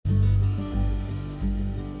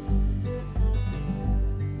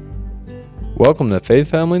Welcome to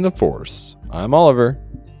Faith Family in the Force. I'm Oliver.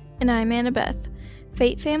 And I'm Annabeth.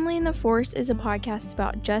 Faith Family in the Force is a podcast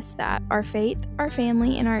about just that, our faith, our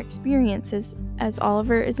family, and our experiences as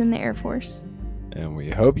Oliver is in the Air Force. And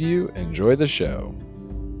we hope you enjoy the show.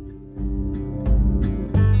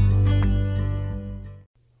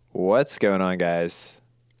 What's going on, guys?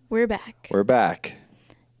 We're back. We're back.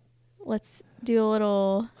 Let's do a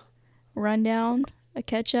little rundown, a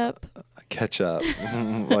catch up. Catch-up.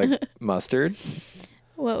 Like mustard?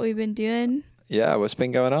 What we've been doing. Yeah, what's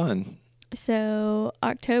been going on? So,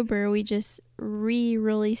 October, we just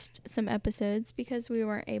re-released some episodes because we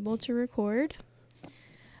weren't able to record.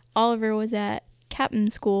 Oliver was at Captain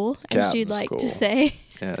School, as you'd like to say.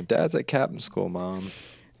 Yeah, Dad's at Captain School, Mom.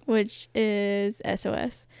 Which is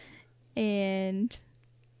SOS. And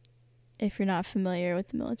if you're not familiar with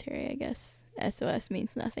the military, I guess SOS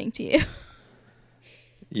means nothing to you.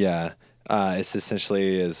 Yeah, it's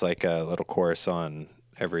essentially is like a little course on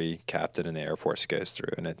every captain in the Air Force goes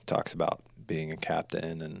through, and it talks about being a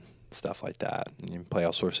captain and stuff like that. And you can play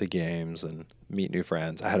all sorts of games and meet new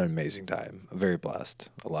friends. I had an amazing time. I'm very blessed.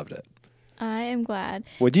 I loved it. I am glad.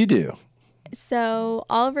 What'd you do? So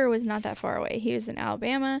Oliver was not that far away. He was in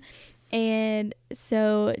Alabama. And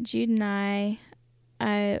so Jude and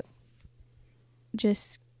I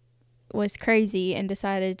just was crazy and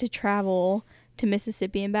decided to travel to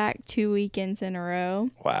Mississippi and back 2 weekends in a row.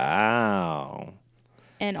 Wow.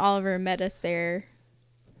 And Oliver met us there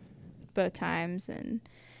both times, and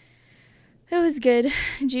it was good.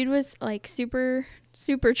 Jude was like super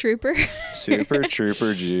trooper. Super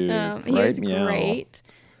trooper Jude. He was great.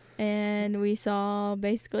 And we saw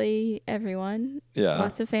basically everyone. Yeah.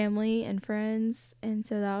 Lots of family and friends. And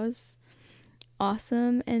so that was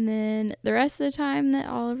awesome. And then the rest of the time that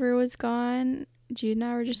Oliver was gone, Jude and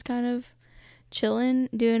I were just kind of chilling,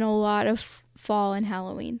 doing a lot of fall and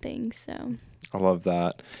Halloween things. So I love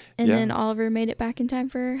that. And then Oliver made it back in time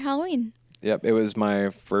for Halloween. Yep. It was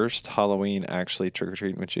my first Halloween actually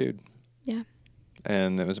trick-or-treating with Jude. Yeah.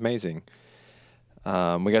 And it was amazing.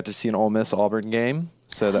 We got to see an Ole Miss Auburn game,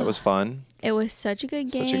 so that was fun. It was such a good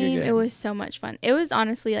game. It was so much fun. It was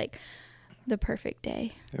honestly like the perfect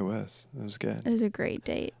day. It was. It was good. It was a great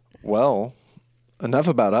date. Well, enough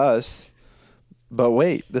about us. But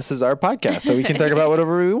wait, this is our podcast, so we can talk about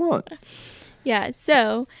whatever we want. Yeah,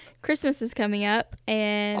 so Christmas is coming up,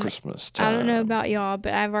 and Christmas time. I don't know about y'all,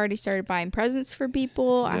 but I've already started buying presents for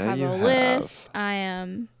people. I have a list. I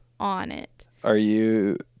am on it.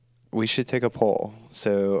 We should take a poll.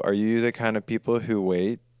 So are you the kind of people who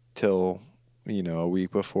wait till, a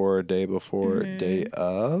week before, a day before, day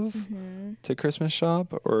of to Christmas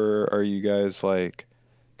shop? Or are you guys like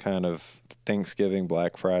kind of Thanksgiving,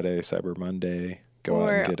 Black Friday, Cyber Monday, go out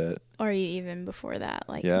and get it? Or are you even before that?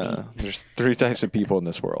 Like me? There's 3 types of people in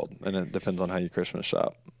this world, and it depends on how you Christmas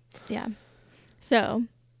shop. Yeah. So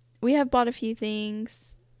we have bought a few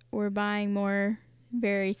things. We're buying more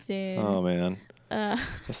very soon. Oh, man.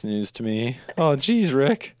 That's news to me. Oh, geez,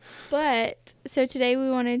 Rick. But so today we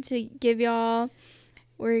wanted to give y'all,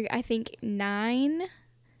 I think 9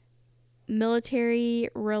 military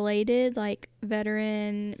related, like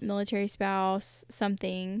veteran, military spouse,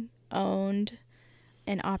 something owned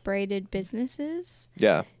and operated businesses.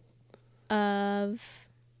 Yeah. Of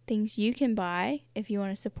things you can buy if you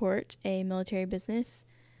want to support a military business.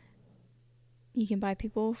 You can buy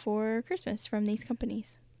people for Christmas from these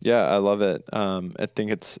companies. Yeah, I love it. I think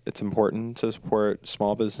it's important to support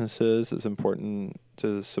small businesses. It's important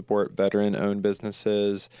to support veteran-owned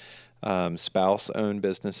businesses, spouse-owned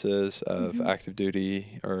businesses of active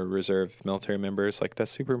duty or reserve military members. Like, that's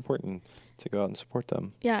super important to go out and support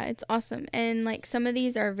them. Yeah, it's awesome. And, like, some of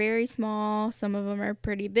these are very small. Some of them are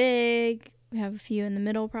pretty big. We have a few in the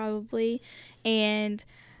middle probably. And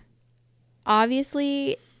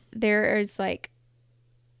obviously there is, like,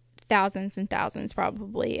 thousands and thousands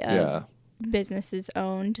probably of businesses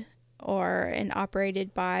owned or and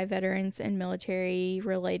operated by veterans and military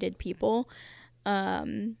related people.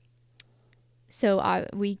 So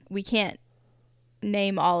we can't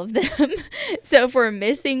name all of them. So if we're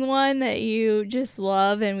missing one that you just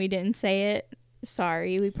love and we didn't say it,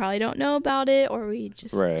 sorry, we probably don't know about it or we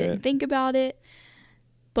just didn't think about it.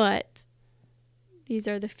 But these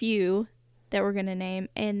are the few that we're going to name.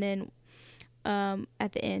 And then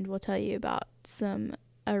at the end, we'll tell you about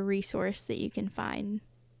a resource that you can find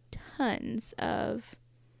tons of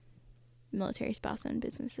military spouse-owned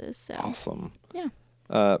businesses. So awesome. Yeah.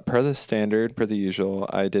 Per the usual,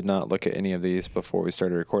 I did not look at any of these before we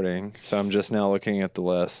started recording, so I'm just now looking at the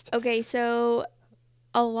list. Okay, so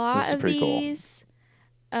a lot of these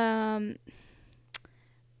are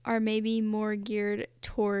are maybe more geared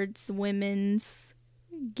towards women's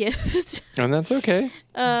gifts. And that's okay.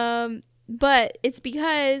 But it's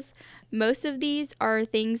because most of these are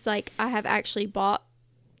things like I have actually bought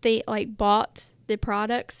the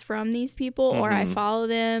products from these people, or I follow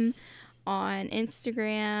them on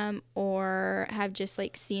Instagram, or have just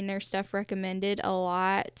like seen their stuff recommended a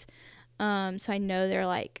lot. So I know they're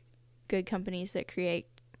like good companies that create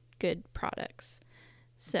good products.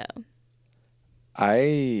 So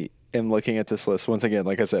I am looking at this list once again,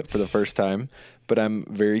 like I said, for the first time, but I'm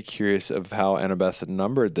very curious of how Annabeth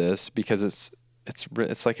numbered this, because it's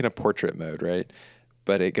like in a portrait mode, right?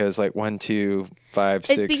 But it goes like 1, 2, 5,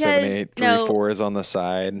 6, 7, 8, 3, 4 is on the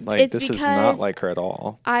side. Like, this is not like her at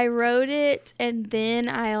all. I wrote it and then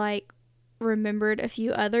I like remembered a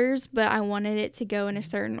few others, but I wanted it to go in a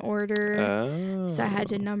certain order. Oh. So I had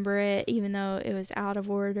to number it, even though it was out of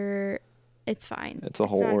order. It's fine. It's a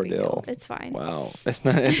whole ordeal. It's fine. Wow. It's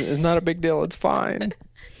not a big deal. It's fine.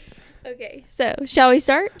 Okay. So shall we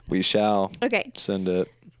start? We shall. Okay. Send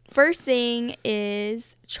it. First thing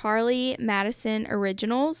is Charlie Madison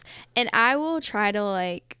Originals. And I will try to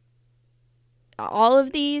like all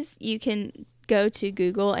of these. You can go to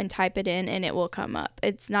Google and type it in and it will come up.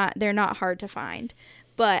 They're not hard to find,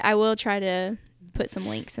 but I will try to put some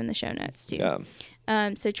links in the show notes too.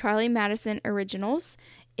 Yeah. So Charlie Madison Originals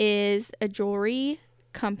is a jewelry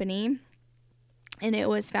company, and it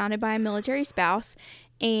was founded by a military spouse,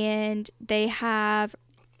 and they have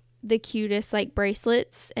the cutest like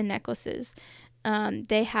bracelets and necklaces.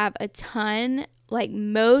 They have a ton, like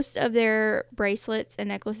most of their bracelets and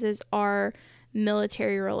necklaces are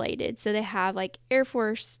military related. So they have like Air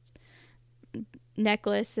Force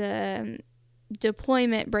necklace,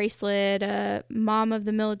 deployment bracelet, mom of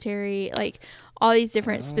the military, like all these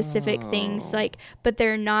different specific things, like, but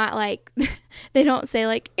they're not like they don't say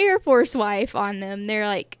like Air Force wife on them. They're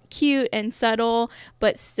like cute and subtle,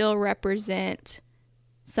 but still represent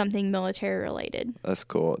something military related. That's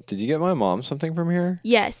cool. Did you get my mom something from here?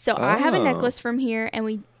 Yes. So I have a necklace from here, and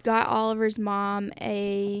we got Oliver's mom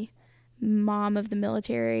a mom of the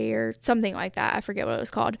military or something like that. I forget what it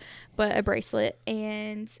was called, but a bracelet,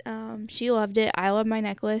 and she loved it. I love my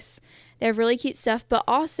necklace. They have really cute stuff, but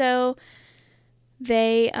also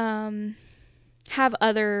they have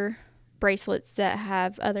other bracelets that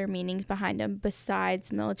have other meanings behind them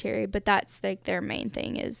besides military, but that's like their main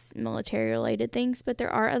thing is military related things. But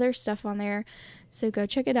there are other stuff on there, so go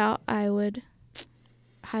check it out. I would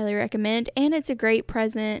highly recommend, and it's a great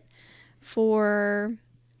present for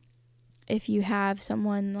if you have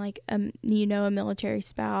someone like a military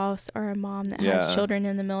spouse or a mom that has children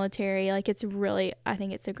in the military. Like, I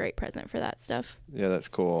think it's a great present for that stuff. Yeah, that's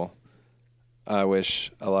cool. I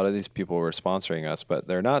wish a lot of these people were sponsoring us, but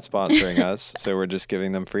they're not sponsoring us, so we're just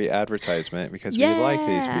giving them free advertisement because we like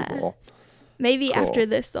these people. Maybe after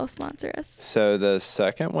this they'll sponsor us. So the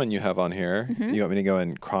second one you have on here, do you want me to go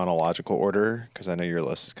in chronological order? Because I know your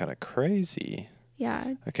list is kind of crazy.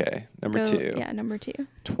 Yeah. Okay, number 2. Yeah, number 2.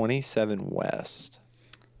 27 West.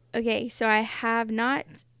 Okay, so I have not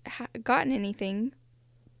gotten anything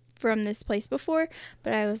from this place before,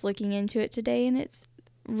 but I was looking into it today, and it's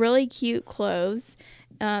really cute clothes.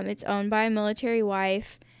 It's owned by a military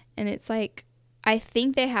wife, and it's like, I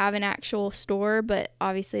think they have an actual store, but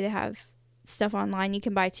obviously they have stuff online you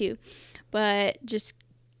can buy too. But just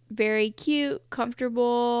very cute,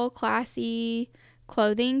 comfortable, classy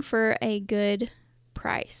clothing for a good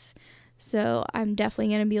price. So I'm definitely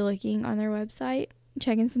going to be looking on their website,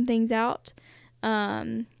 checking some things out.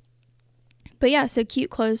 But yeah, so cute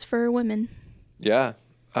clothes for women. Yeah,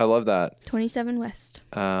 I love that. 27 West.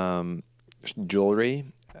 Jewelry,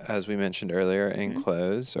 as we mentioned earlier, and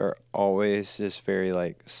clothes are always just very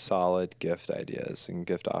like solid gift ideas and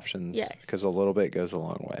gift options. Yes. Because a little bit goes a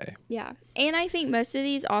long way. Yeah. And I think most of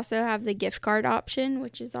these also have the gift card option,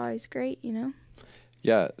 which is always great,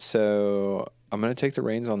 Yeah. So I'm going to take the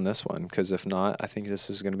reins on this one, because if not, I think this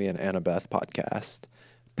is going to be an Annabeth podcast.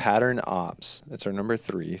 Pattern Ops. It's our number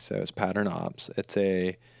 3. So it's Pattern Ops. It's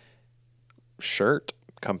a shirt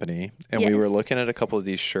company, and we were looking at a couple of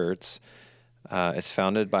these shirts. It's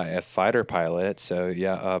founded by a fighter pilot,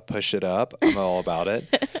 so push it up. I'm all about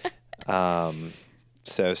it.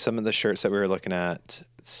 So some of the shirts that we were looking at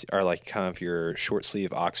are like kind of your short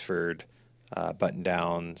sleeve Oxford button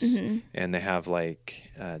downs, and they have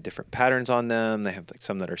like different patterns on them. They have like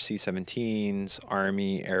some that are C-17s,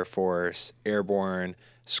 Army, Air Force, Airborne,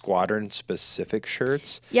 squadron specific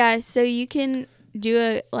shirts. Yeah, so you can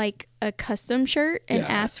do a custom shirt and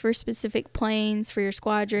ask for specific planes for your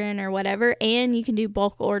squadron or whatever, and you can do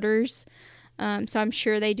bulk orders. So I'm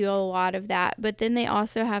sure they do a lot of that. But then they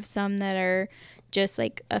also have some that are just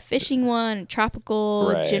like a fishing one,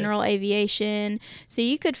 tropical, Right. general aviation. So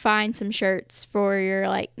you could find some shirts for your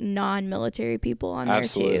like non-military people on there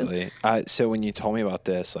too. Absolutely. So when you told me about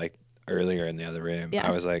this, like earlier in the other room, Yeah.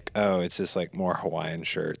 I was like, oh, it's just like more Hawaiian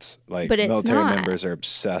shirts. Like But it's military not. members are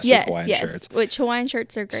obsessed Yes, with Hawaiian yes. shirts. Which Hawaiian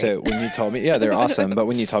shirts are great. So when you told me, yeah, they're awesome. But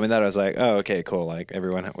when you told me that, I was like, oh, okay, cool. Like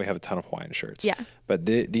we have a ton of Hawaiian shirts. Yeah. But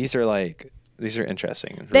these are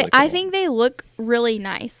interesting. And They, really I cool. think they look really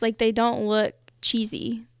nice. Like they don't look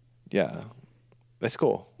cheesy. Yeah, it's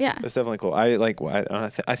cool. Yeah. It's definitely cool. I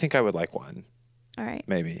think I would like one. All right.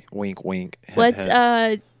 Maybe. Wink, wink. Hint, Let's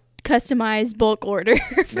hint. Customize bulk order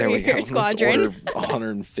for There we go. your squadron. Let's order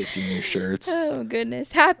 150 new shirts. Oh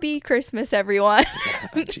goodness. Happy Christmas, everyone.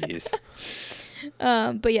 Jeez.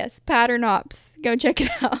 But yes, Pattern Ops. Go check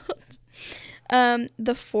it out.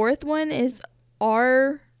 The fourth one is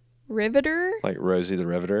R Riveter. Like Rosie the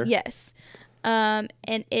Riveter. Yes. And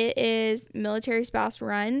it is military spouse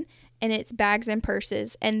run, and it's bags and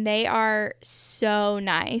purses, and they are so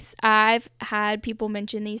nice. I've had people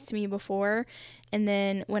mention these to me before, and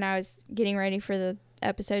then when I was getting ready for the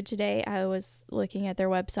episode today, I was looking at their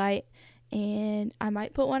website, and I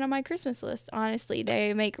might put one on my Christmas list. Honestly,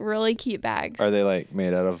 they make really cute bags. Are they like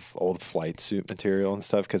made out of old flight suit material and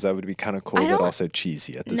stuff? Because that would be kind of cool, I but don't- also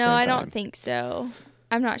cheesy at the No, same time. I don't think so.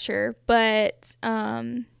 I'm not sure, but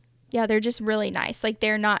yeah, they're just really nice. Like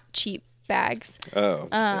they're not cheap bags. Oh,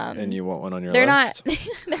 and you want one on your They're list? not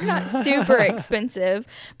they're not super expensive,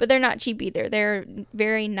 but they're not cheap either. They're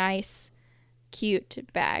very nice, cute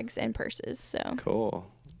bags and purses. So Cool.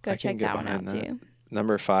 go I can check get that one out behind that. too.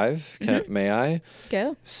 Number 5. May I?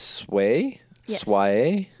 Go. Sway? Yes.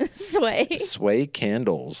 Sway? Sway. Sway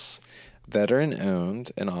candles. Veteran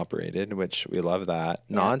owned and operated, which we love that.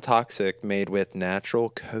 Yeah. Non-toxic, made with natural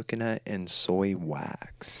coconut and soy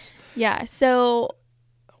wax. Yeah. So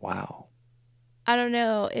Wow. I don't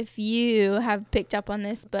know if you have picked up on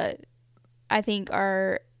this, but I think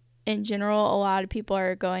in general, a lot of people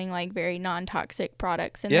are going like very non-toxic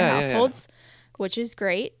products in their Yeah, yeah, yeah. households, which is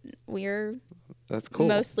great. We're That's cool.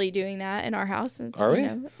 mostly doing that in our house. And, Are we?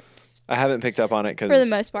 I haven't picked up on it because for the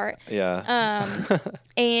most part. yeah.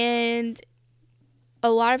 And a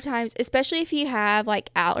lot of times, especially if you have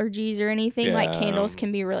like allergies or anything, like Yeah. candles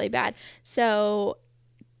can be really bad. So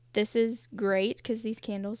this is great because these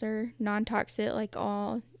candles are non-toxic, like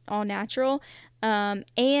all natural.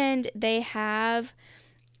 And they have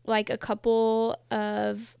like a couple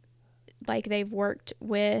of like they've worked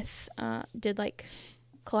with did like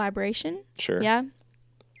collaboration. Sure. Yeah.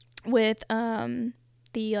 With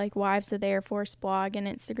the like Wives of the Air Force blog and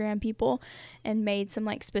Instagram people, and made some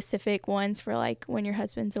like specific ones for like when your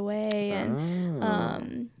husband's away, and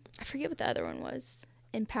I forget what the other one was,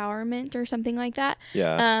 empowerment or something like that.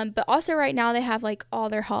 Yeah. But also right now they have like all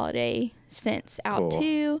their holiday scents out Cool.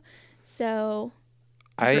 too. So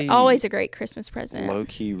I always a great Christmas present. low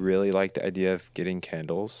key really like the idea of getting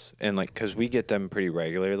candles, and like because we get them pretty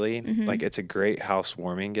regularly. Like it's a great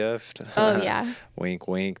housewarming gift. Oh yeah. Wink,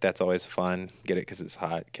 wink. That's always fun. Get it because it's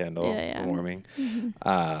hot candle Yeah. warming.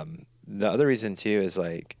 The other reason too is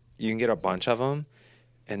like you can get a bunch of them,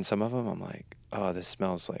 and some of them I'm like, oh, this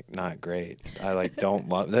smells like not great. I like don't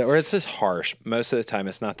love that, or it's just harsh. Most of the time,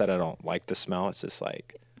 it's not that I don't like the smell. It's just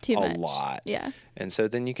like Too a much. lot. Yeah. And so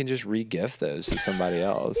then you can just re-gift those to somebody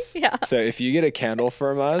else. Yeah. So if you get a candle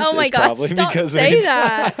from us, Oh my it's gosh, probably don't because say we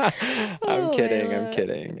that. I'm Oh, kidding. I'm Ayla.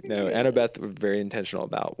 kidding. No, Annabeth was very intentional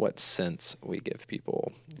about what scents we give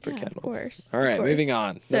people for Yeah, of candles. course, All of right, course. moving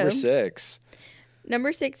on. So- Number 6.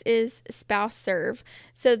 Number 6 is Spouse Serve.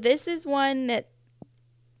 So this is one that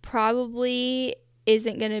probably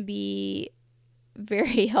isn't going to be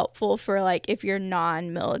very helpful for like if you're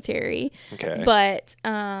non-military. Okay. But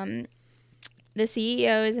the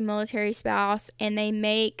CEO is a military spouse, and they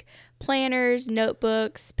make planners,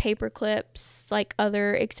 notebooks, paper clips, like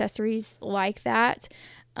other accessories like that.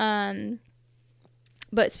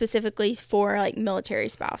 But specifically for like military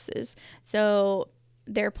spouses. So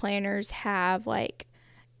their planners have like,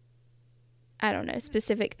 I don't know,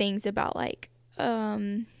 specific things about like,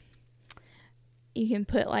 you can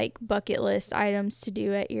put like bucket list items to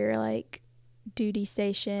do at your like duty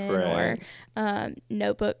station, Right. or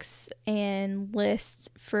notebooks and lists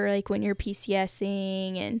for like when you're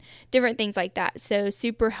PCSing and different things like that. So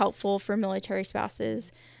super helpful for military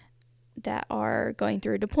spouses that are going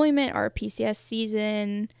through deployment or PCS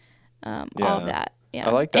season, all of Yeah. that. Yeah.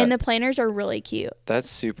 I like that. And the planners are really cute. That's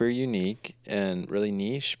super unique and really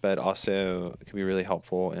niche, but also can be really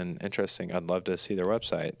helpful and interesting. I'd love to see their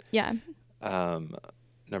website. Yeah.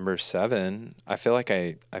 number 7, I feel like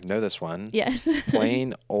I know this one. Yes.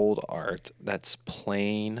 Plain old art. That's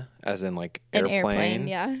plain as in like An airplane.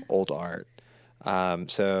 yeah. Old art.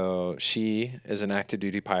 So she is an active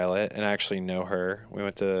duty pilot, and I actually know her. We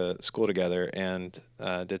went to school together and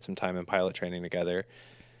did some time in pilot training together.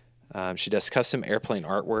 She does custom airplane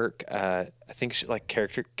artwork. I think she like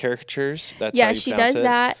caricatures. That's how you she pronounce does it.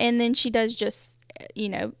 that, and then she does just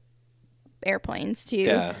airplanes too.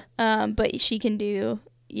 Yeah. But she can do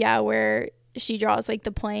where she draws like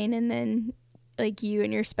the plane, and then like you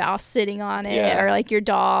and your spouse sitting on it, or like your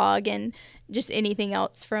dog, and just anything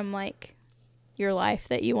else from like your life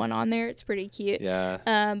that you want on there. It's pretty cute.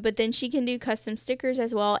 Yeah. But then she can do custom stickers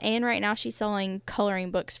as well, and right now she's selling coloring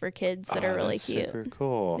books for kids that are really cute. Super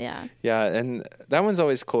cool. Yeah. Yeah, and that one's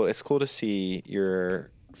always cool. It's cool to see your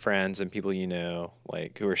friends and people you know,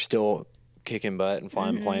 like who are still kicking butt and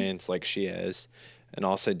flying planes like she is, and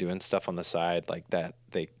also doing stuff on the side like that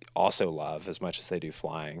they also love as much as they do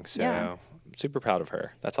flying. So I'm super proud of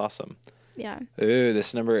her. That's awesome. Yeah. Ooh,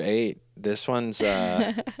 this number 8. This one's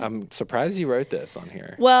I'm surprised you wrote this on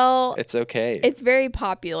here. Well, it's okay. It's very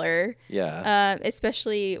popular. Yeah.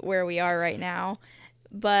 Especially where we are right now.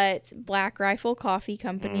 But Black Rifle Coffee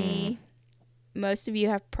Company, most of you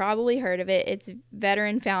have probably heard of it. It's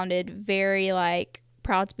veteran founded, very like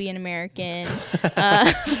proud to be an American.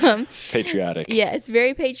 Patriotic. Yeah, it's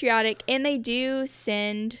very patriotic, and they do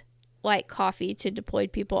send like coffee to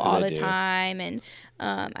deployed people all the time, and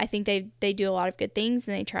I think they do a lot of good things,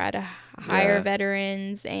 and they try to hire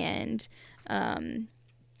veterans and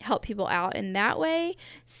help people out in that way.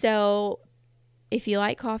 So if you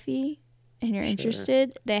like coffee and you're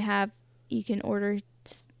interested, you can order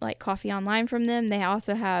like coffee online from them. They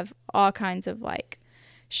also have all kinds of like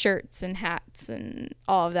shirts and hats and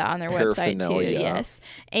all of that on their website too. Yes.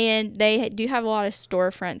 And they do have a lot of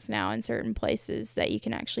storefronts now in certain places that you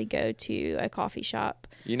can actually go to a coffee shop.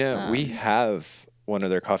 You know, we have one of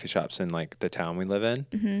their coffee shops in like the town we live in.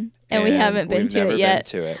 Mm-hmm. And we haven't been to it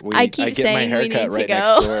yet. I keep saying we need to go.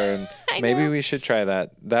 Next door, and maybe we should try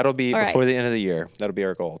that. That'll be before the end of the year. That'll be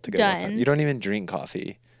our goal to go. Done. You don't even drink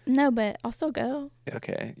coffee. No, but I'll still go.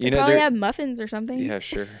 Okay. You probably have muffins or something. Yeah,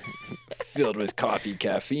 sure. Filled with coffee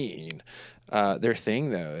caffeine. Their thing,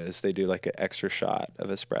 though, is they do like an extra shot of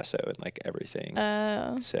espresso and like everything.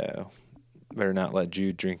 Oh. So better not let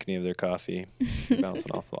Jude drink any of their coffee.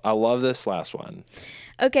 Bouncing off. I love this last one.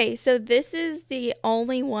 Okay, so this is the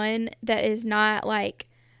only one that is not like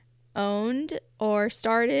owned or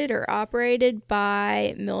started or operated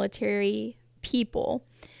by military people.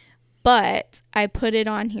 But I put it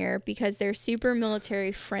on here because they're super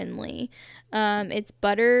military friendly. It's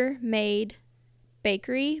Butter Made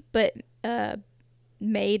Bakery, but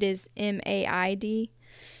Made is M-A-I-D.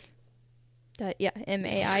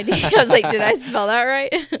 M-A-I-D. I was like, did I spell that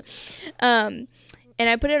right? And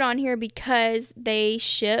I put it on here because they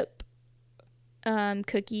ship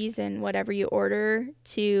cookies and whatever you order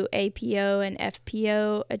to APO and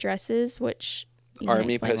FPO addresses, which...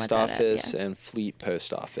 Army Post Office and Fleet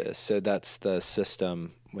Post Office. So that's the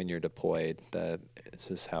system when you're deployed.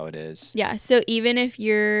 This is how it is. Yeah. So even if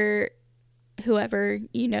you're whoever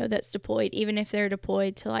that's deployed, even if they're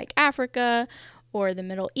deployed to like Africa or the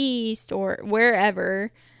Middle East or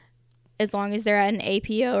wherever, as long as they're at an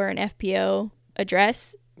APO or an FPO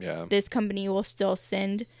address, this company will still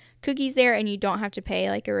send cookies there, and you don't have to pay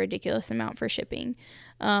like a ridiculous amount for shipping,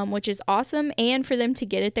 which is awesome. And for them to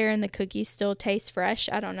get it there and the cookies still taste fresh,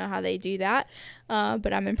 I don't know how they do that,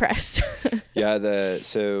 but I'm impressed.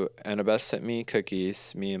 So Annabeth sent me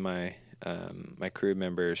cookies, me and my crew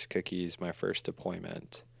members cookies, my first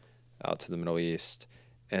deployment out to the Middle East,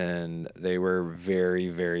 and they were very,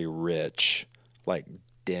 very rich, like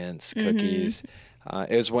dense cookies.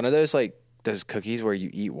 It was one of those like those cookies where you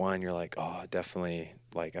eat one, you're like, oh, definitely,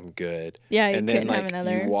 like I'm good. Yeah, and then like have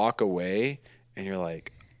another. You walk away and you're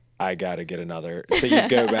like, I gotta get another. So you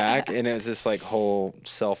go back and it's this like whole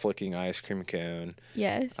self-licking ice cream cone.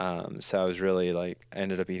 Yes. So I was really like, I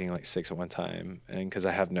ended up eating like 6 at one time, and because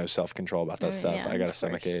I have no self-control about that stuff, I got a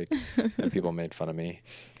stomach ache, and people made fun of me.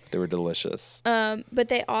 They were delicious. But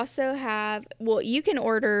they also have, you can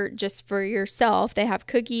order just for yourself. They have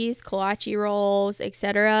cookies, kolache rolls,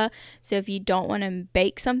 etc. So if you don't want to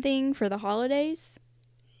bake something for the holidays,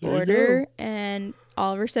 order, and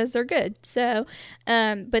Oliver says they're good. So,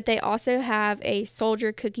 but they also have a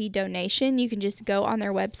soldier cookie donation. You can just go on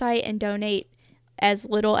their website and donate as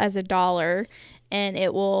little as $1, and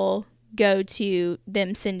it will go to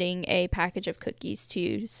them sending a package of cookies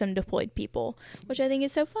to some deployed people, which I think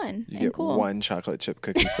is so fun and cool. One chocolate chip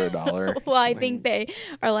cookie for $1. Well, I think they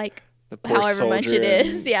are like The poor however much soldier it and-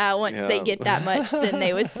 is. Yeah, once they yeah. get that much, then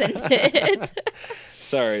they would send it.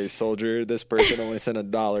 Sorry, soldier. This person only sent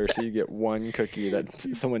 $1, so you get one cookie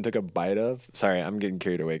that someone took a bite of. Sorry, I'm getting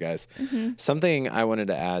carried away, guys. Something I wanted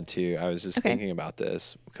to add to, I was just Okay. thinking about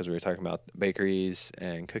this because we were talking about bakeries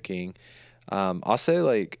and cooking. Also,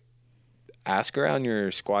 like, ask around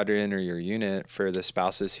your squadron or your unit for the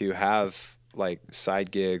spouses who have like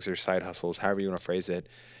side gigs or side hustles, however you want to phrase it.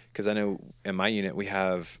 Because I know in my unit we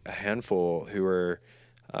have a handful who are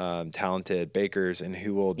talented bakers and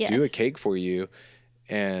who will do a Yes. cake for you,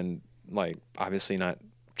 and like obviously not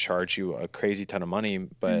charge you a crazy ton of money,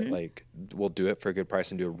 but like we'll do it for a good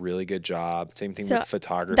price and do a really good job. Same thing So, with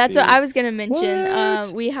photography. That's what I was going to mention.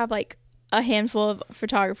 What? We have like a handful of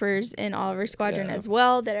photographers in all of our squadron Yeah. as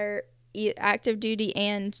well that are active duty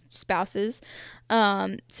and spouses.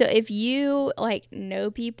 So if you like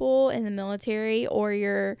know people in the military, or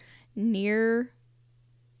you're near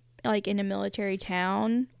like in a military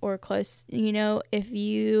town or close, if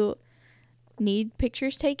you need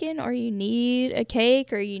pictures taken, or you need a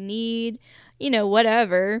cake, or you need,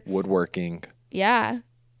 whatever. Woodworking. Yeah.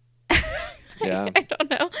 Yeah. I don't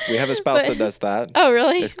know. We have a spouse But- that does that. Oh,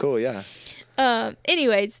 really? It's cool, yeah.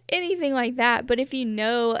 Anyways, anything like that. But if you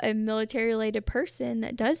know a military related person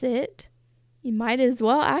that does it, you might as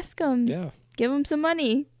well ask them. Yeah. Give them some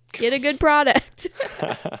money. Get a good product.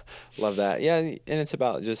 Love that. Yeah, and it's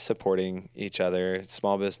about just supporting each other.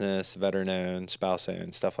 Small business, veteran owned, spouse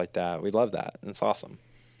owned, stuff like that. We love that. It's awesome.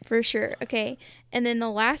 For sure. Okay. And then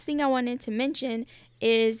the last thing I wanted to mention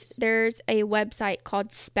is there's a website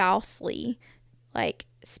called Spousely, like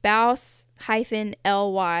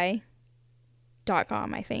spouse-ly.com,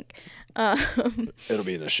 I think. It'll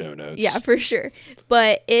be in the show notes. Yeah, for sure.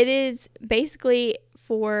 But it is basically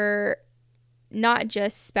for not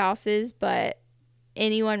just spouses, but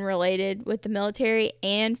anyone related with the military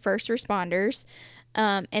and first responders.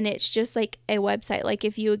 And it's just like a website. Like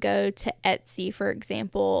if you would go to Etsy, for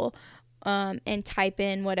example, and type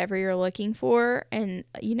in whatever you're looking for, and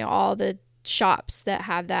all the shops that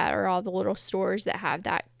have that, or all the little stores that have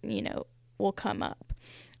that, will come up,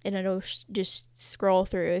 and it'll just scroll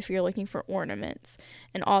through if you're looking for ornaments,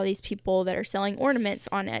 and all these people that are selling ornaments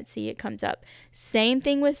on Etsy, it comes up. Same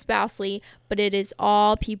thing with Spousely, but it is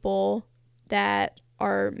all people that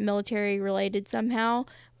are military related somehow,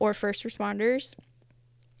 or first responders.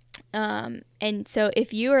 And so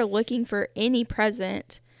if you are looking for any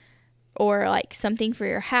present, or like something for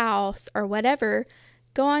your house or whatever,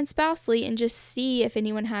 go on Spousely and just see if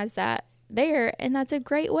anyone has that there. And that's a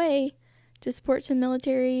great way to support some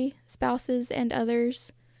military spouses and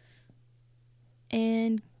others,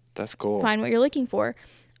 and That's cool. find what you're looking for.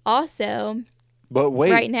 Also, But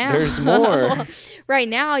wait, right now, there's more. right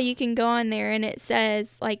now you can go on there and it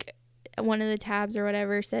says, like, one of the tabs or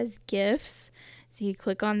whatever says gifts. So you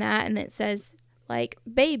click on that and it says like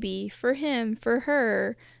baby, for him, for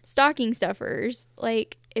her, stocking stuffers.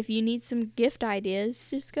 Like if you need some gift ideas,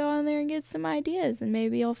 just go on there and get some ideas, and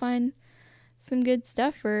maybe you'll find some good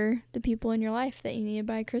stuff for the people in your life that you need to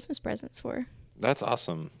buy Christmas presents for. That's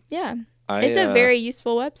awesome. Yeah. I, It's a very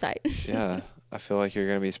useful website. Yeah. I feel like you're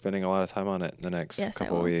going to be spending a lot of time on it in the next Yes, I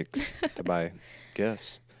couple of will. weeks to buy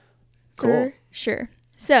gifts. Cool. For sure.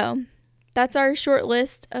 So that's our short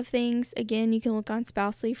list of things. Again, you can look on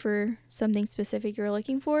Spousely for something specific you're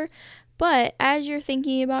looking for. But as you're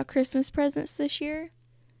thinking about Christmas presents this year,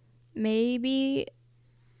 maybe,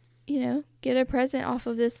 get a present off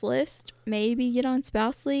of this list. Maybe get on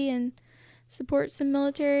Spousely and support some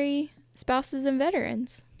military spouses and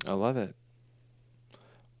veterans. I love it.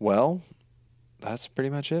 Well, that's pretty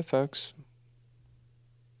much it, folks.